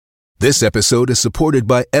This episode is supported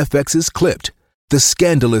by FX's Clipped, the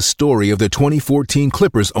scandalous story of the 2014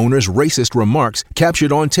 Clippers owner's racist remarks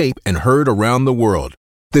captured on tape and heard around the world.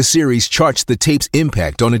 The series charts the tape's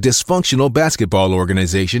impact on a dysfunctional basketball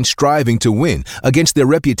organization striving to win against their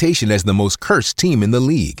reputation as the most cursed team in the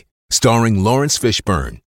league. Starring Lawrence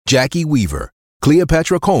Fishburne, Jackie Weaver,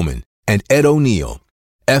 Cleopatra Coleman, and Ed O'Neill.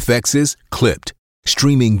 FX's Clipped,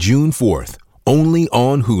 streaming June 4th, only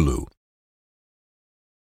on Hulu.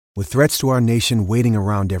 With threats to our nation waiting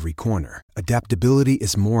around every corner, adaptability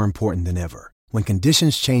is more important than ever. When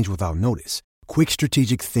conditions change without notice, quick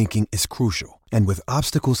strategic thinking is crucial. And with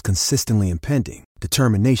obstacles consistently impending,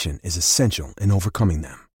 determination is essential in overcoming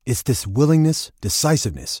them. It's this willingness,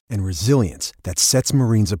 decisiveness, and resilience that sets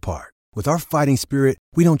Marines apart. With our fighting spirit,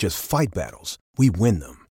 we don't just fight battles, we win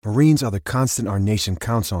them. Marines are the constant our nation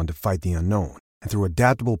counts on to fight the unknown. And through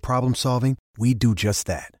adaptable problem solving, we do just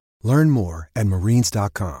that. Learn more at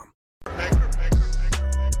marines.com.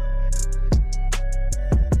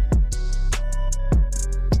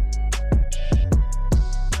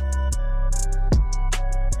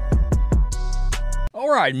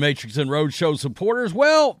 All right, Matrix and Roadshow supporters.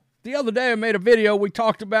 Well, the other day I made a video. We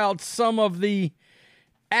talked about some of the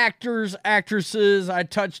actors, actresses. I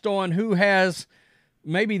touched on who has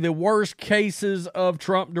maybe the worst cases of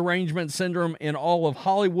Trump derangement syndrome in all of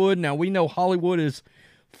Hollywood. Now, we know Hollywood is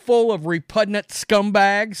full of repugnant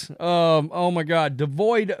scumbags. Oh, my God,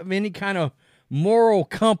 devoid of any kind of moral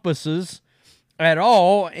compasses at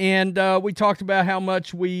all. And we talked about how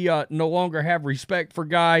much we no longer have respect for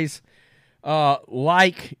guys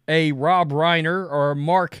like a Rob Reiner or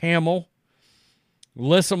Mark Hamill,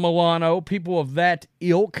 Alyssa Milano, people of that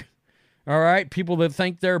ilk. All right, people that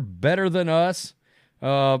think they're better than us.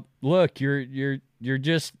 Look, you're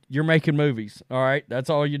making movies. All right, that's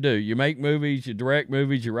all you do. You make movies, you direct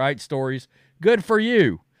movies, you write stories. Good for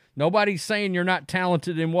you. Nobody's saying you're not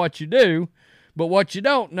talented in what you do, but what you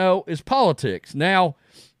don't know is politics. Now,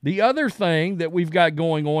 the other thing that we've got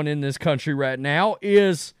going on in this country right now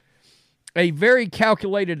is a very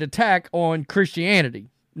calculated attack on Christianity.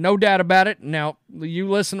 No doubt about it. Now, you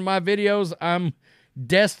listen to my videos, I'm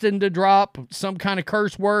destined to drop some kind of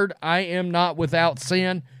curse word. I am not without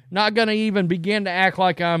sin. Not going to even begin to act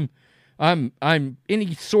like I'm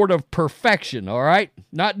any sort of perfection, all right?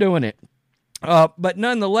 Not doing it. But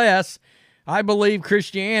nonetheless, I believe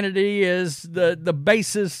Christianity is the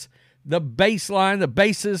basis, the baseline, the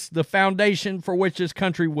basis, the foundation for which this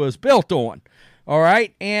country was built on. All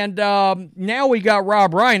right, and now we got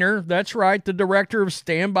Rob Reiner. That's right, the director of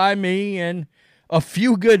Stand By Me and A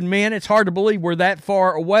Few Good Men. It's hard to believe we're that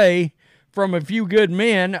far away from A Few Good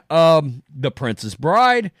Men. The Princess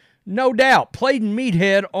Bride, no doubt, played in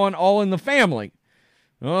Meathead on All in the Family.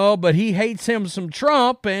 Oh, but he hates him some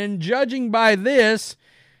Trump, and judging by this,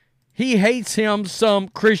 he hates him some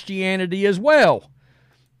Christianity as well.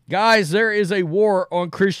 Guys, there is a war on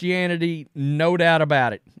Christianity, no doubt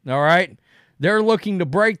about it, all right? They're looking to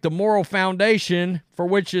break the moral foundation for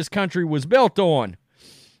which this country was built on.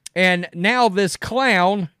 And now this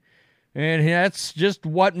clown, and that's just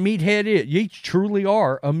what Meathead is. You truly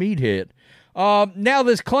are a meathead. Now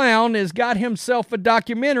this clown has got himself a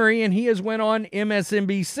documentary, and he has went on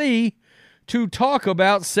MSNBC to talk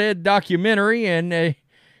about said documentary, and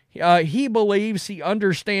he believes he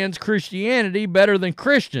understands Christianity better than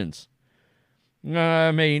Christians.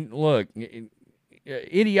 I mean, look,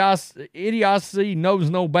 idiocy knows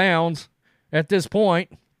no bounds at this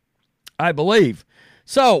point, I believe.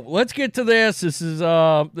 So let's get to this. This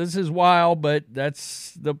is wild, but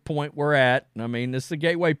that's the point we're at. I mean, this is the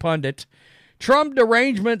Gateway Pundit. Trump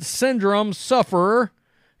derangement syndrome sufferer,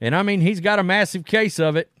 and I mean, he's got a massive case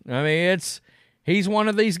of it. I mean, he's one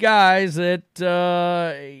of these guys that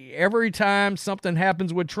every time something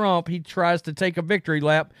happens with Trump, he tries to take a victory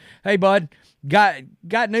lap. Hey, bud, got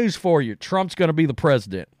news for you. Trump's going to be the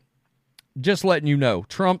president. Just letting you know,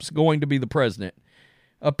 Trump's going to be the president.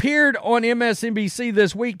 Appeared on MSNBC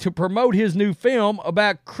this week to promote his new film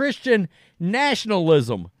about Christian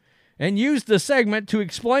nationalism and used the segment to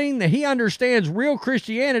explain that he understands real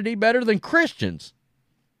Christianity better than Christians.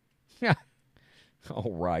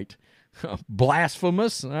 All right.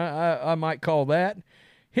 Blasphemous, I might call that.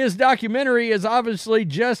 His documentary is obviously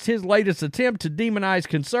just his latest attempt to demonize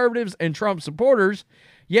conservatives and Trump supporters,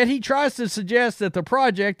 yet he tries to suggest that the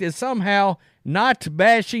project is somehow not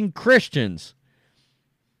bashing Christians.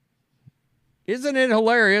 Isn't it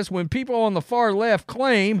hilarious when people on the far left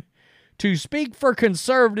claim to speak for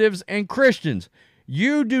conservatives and Christians?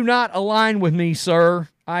 You do not align with me, sir.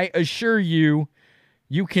 I assure you,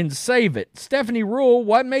 you can save it. Stephanie Rule,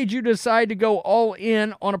 what made you decide to go all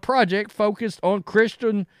in on a project focused on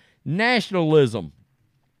Christian nationalism.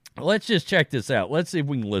 Let's just check this out. Let's see if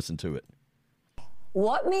we can listen to it.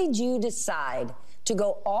 What made you decide to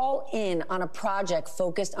go all in on a project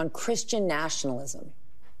focused on Christian nationalism?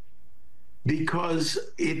 Because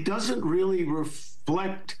it doesn't really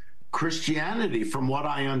reflect Christianity from what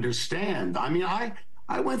I understand. I mean, I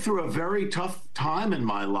went through a very tough time in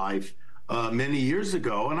my life many years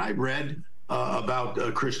ago, and I read about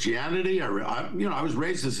Christianity. I was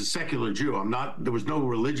raised as a secular Jew. There was no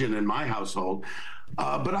religion in my household.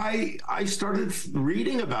 But I started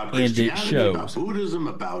reading about Christianity, about Buddhism,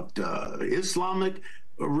 about Islamic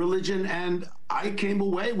religion, and I came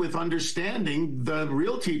away with understanding the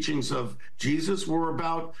real teachings of Jesus were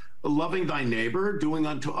about loving thy neighbor, doing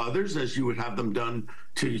unto others as you would have them done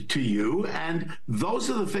to you. And those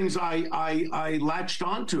are the things I latched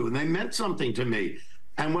onto, and they meant something to me.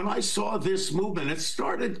 And when I saw this movement, it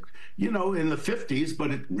started, in the 50s,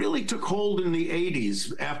 but it really took hold in the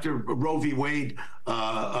 80s after Roe v. Wade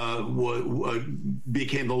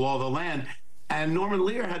became the law of the land. And Norman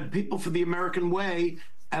Lear had People for the American Way.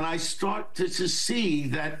 And I started to see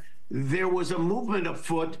that there was a movement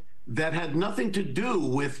afoot that had nothing to do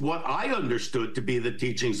with what I understood to be the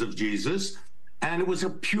teachings of Jesus. And it was a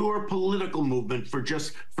pure political movement for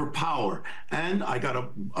power. And I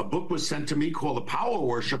got a book was sent to me called The Power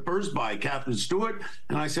Worshippers by Catherine Stewart.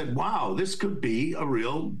 And I said, wow, this could be a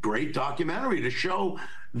real great documentary to show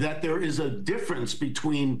that there is a difference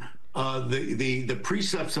between the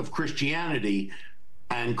precepts of Christianity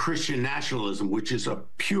and Christian nationalism, which is a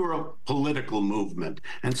pure political movement.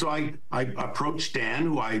 And so I approached Dan,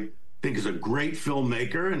 who I think is a great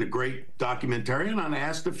filmmaker and a great documentarian, and I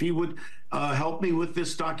asked if he would help me with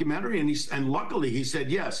this documentary, and luckily he said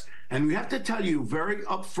yes. And we have to tell you very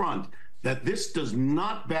upfront that this does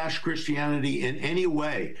not bash Christianity in any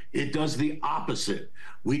way. It does the opposite.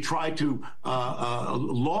 We try to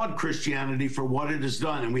laud Christianity for what it has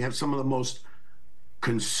done, and we have some of the most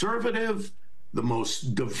conservative, the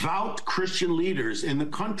most devout Christian leaders in the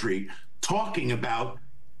country talking about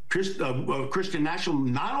Christian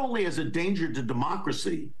nationalism, not only as a danger to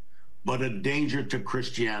democracy, but a danger to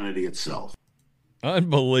Christianity itself.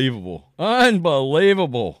 Unbelievable.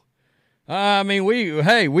 Unbelievable. I mean,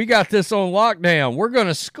 we got this on lockdown. We're going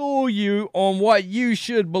to school you on what you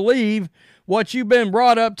should believe, what you've been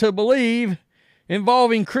brought up to believe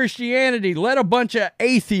involving Christianity. Let a bunch of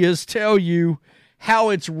atheists tell you how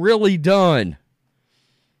it's really done.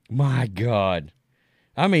 My God.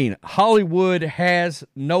 I mean, Hollywood has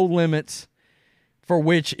no limits for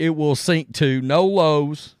which it will sink to, no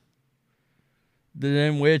lows,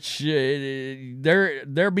 in which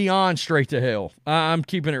they're beyond straight to hell. I'm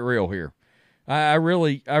keeping it real here. I'm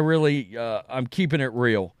keeping it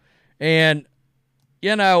real. And,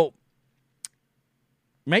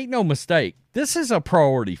 make no mistake, this is a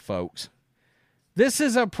priority, folks. This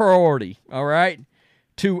is a priority, all right?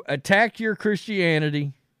 To attack your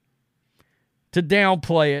Christianity, to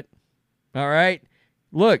downplay it, all right?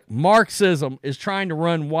 Look, Marxism is trying to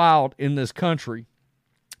run wild in this country,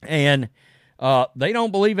 and they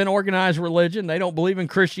don't believe in organized religion. They don't believe in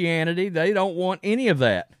Christianity. They don't want any of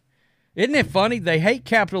that. Isn't it funny? They hate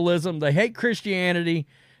capitalism. They hate Christianity.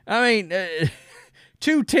 I mean,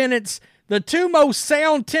 two tenets, the two most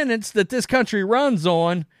sound tenets that this country runs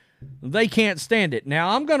on, they can't stand it. Now,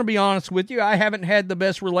 I'm going to be honest with you. I haven't had the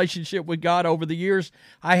best relationship with God over the years.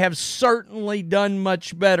 I have certainly done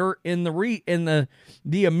much better in the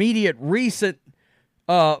immediate recent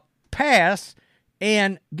past.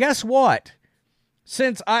 And guess what?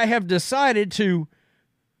 Since I have decided to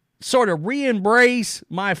sort of re-embrace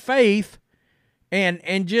my faith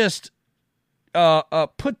and just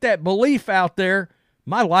put that belief out there,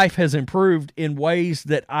 my life has improved in ways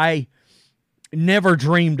that I never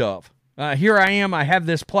dreamed of. Here I am. I have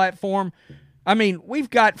this platform. I mean, we've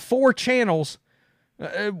got 4 channels.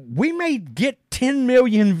 We may get 10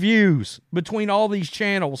 million views between all these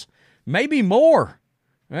channels, maybe more.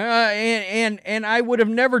 And I would have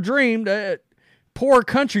never dreamed a poor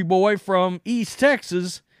country boy from East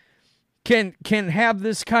Texas can have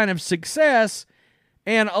this kind of success.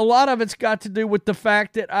 And a lot of it's got to do with the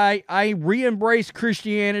fact that I re-embraced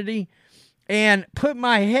Christianity and put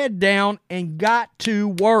my head down and got to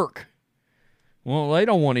work. Well, they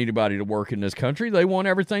don't want anybody to work in this country. They want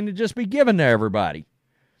everything to just be given to everybody.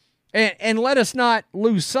 And let us not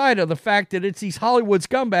lose sight of the fact that it's these Hollywood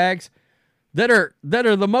scumbags that are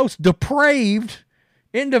the most depraved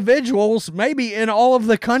individuals maybe in all of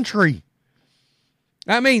the country.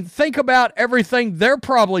 I mean, think about everything they're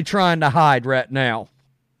probably trying to hide right now.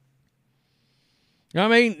 I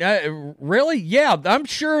mean, really? Yeah, I'm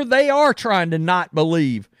sure they are trying to not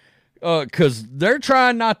believe because they're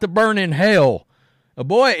trying not to burn in hell.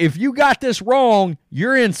 Boy, if you got this wrong,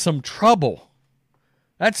 you're in some trouble.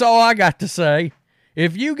 That's all I got to say.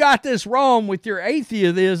 If you got this wrong with your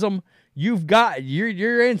atheism,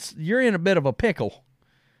 you're in a bit of a pickle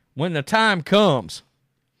when the time comes.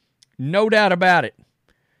 No doubt about it.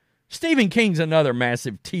 Stephen King's another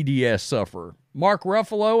massive TDS sufferer. Mark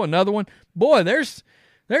Ruffalo, another one. Boy, there's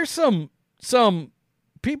some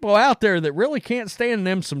people out there that really can't stand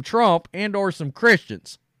them some Trump and or some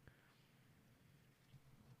Christians.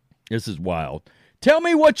 This is wild. Tell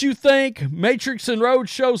me what you think, Matrix and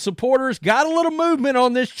Roadshow supporters. Got a little movement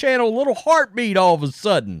on this channel, a little heartbeat all of a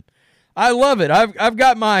sudden. I love it. I've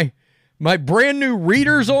got my brand new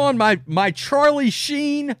readers on, my Charlie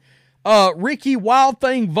Sheen, Ricky Wild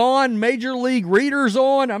Thing Vaughn Major League readers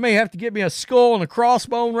on. I may have to get me a skull and a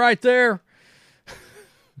crossbone right there.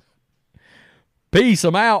 Peace.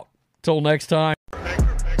 I'm out. Till next time.